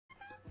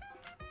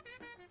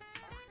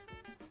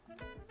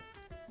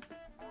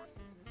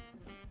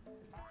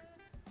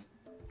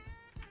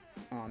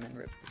Oh man,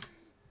 rip.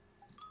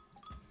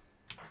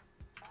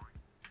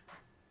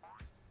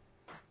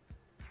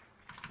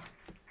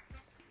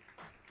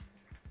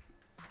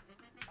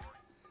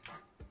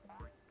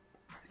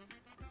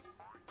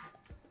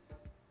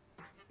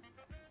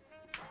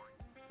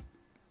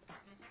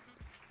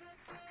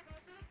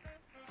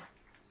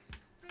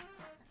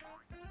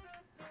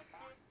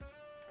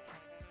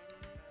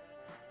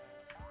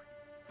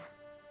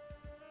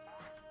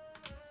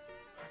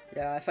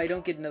 Yeah, if I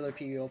don't get another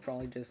PB, I'll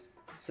probably just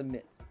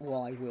submit.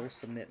 Well, I will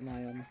submit my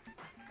I'm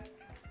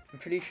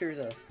pretty sure it's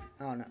a.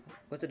 I don't know.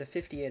 Was it a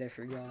 58? I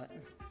forgot.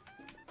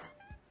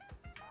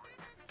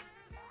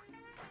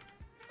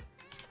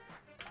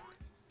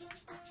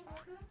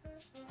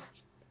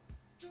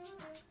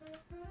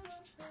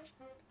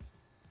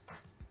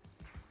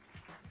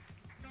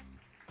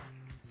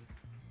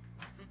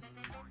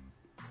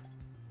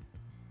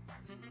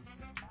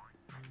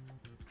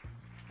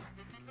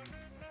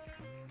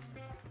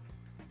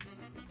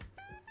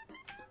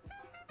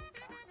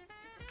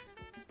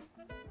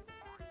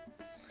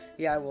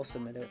 Yeah, I will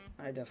submit it.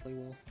 I definitely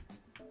will.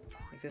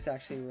 Like this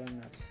actually a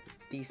run that's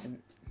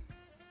decent.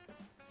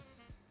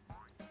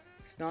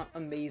 It's not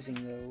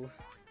amazing though.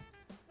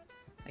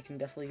 I can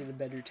definitely get a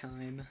better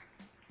time.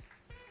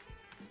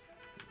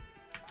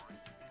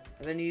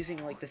 I've been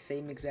using like the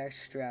same exact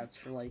strats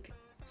for like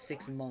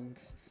 6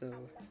 months, so.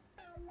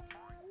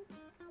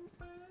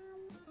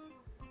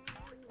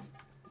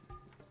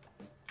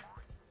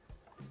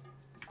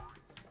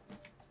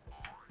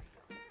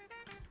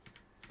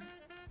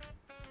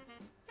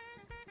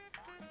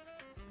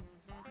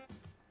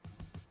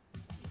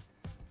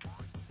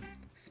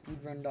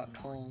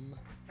 Speedrun.com.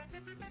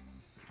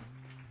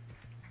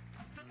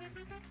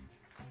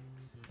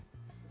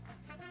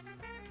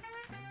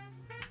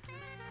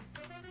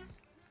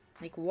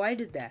 Like, why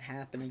did that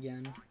happen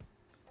again?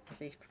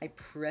 Like, I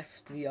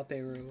pressed the up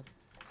arrow.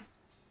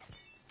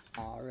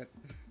 Aw, rip.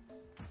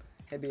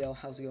 Hey BL,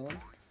 how's it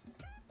going?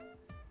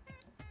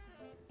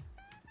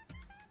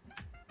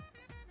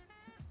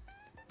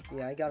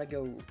 Yeah, I gotta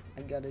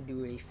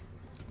do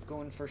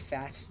going for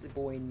Fast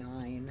Boy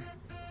 9,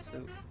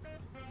 so.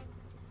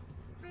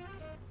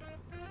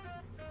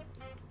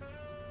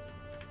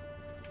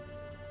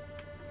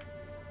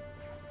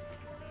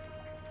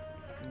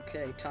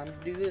 Okay, time to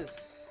do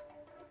this.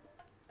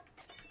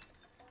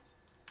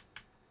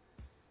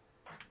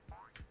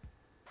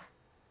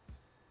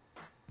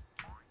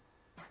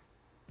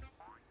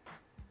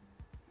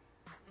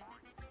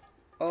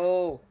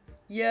 Oh,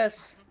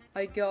 yes,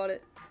 I got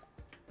it.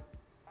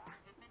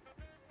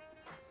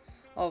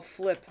 Oh,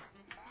 flip.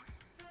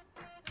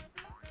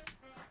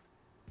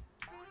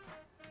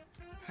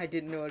 I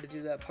didn't know how to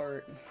do that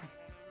part.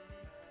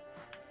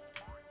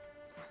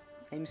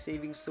 I'm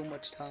saving so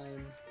much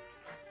time.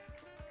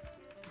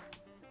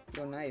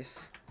 Oh, nice.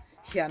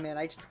 Yeah, man,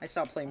 I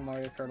stopped playing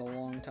Mario Kart a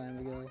long time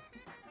ago.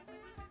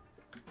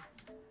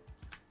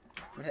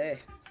 But hey,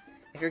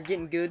 if you're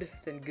getting good,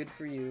 then good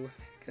for you,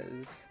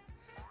 because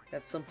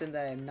that's something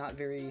that I'm not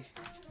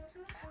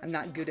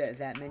good at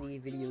that many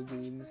video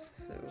games,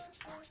 so,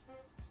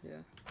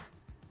 yeah.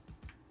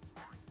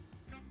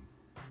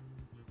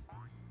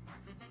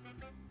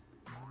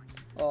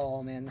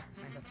 Oh, man,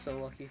 I got so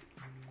lucky.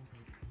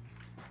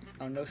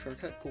 Oh, no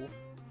shortcut, cool.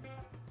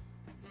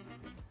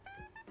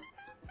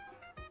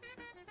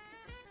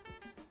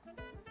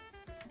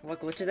 What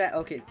glitch is that?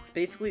 Okay, it's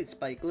basically it's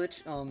spike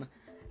glitch.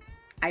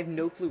 I have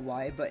no clue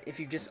why, but if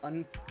you just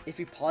if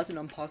you pause and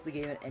unpause the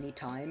game at any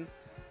time,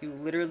 you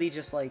literally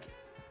just like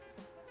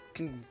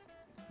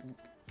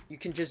you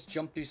can just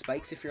jump through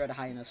spikes if you're at a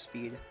high enough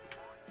speed.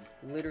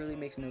 Literally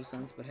makes no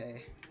sense, but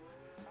hey,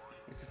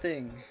 it's a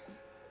thing.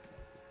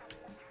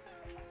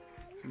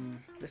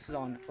 This is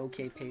on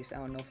okay pace. I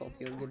don't know if I'll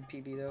be able to get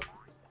a PB though.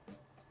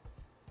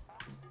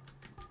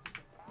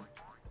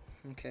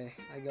 Okay,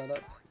 I got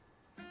up.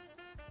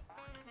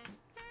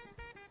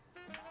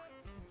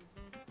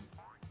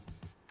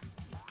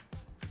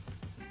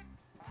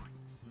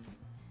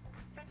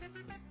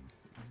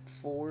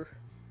 Four,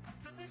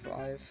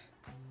 5,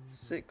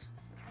 6,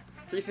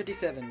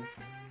 357.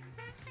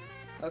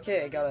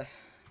 Okay, I got a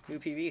new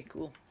PB.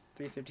 Cool.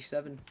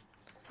 357.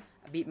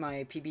 I beat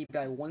my PB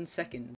by 1 second.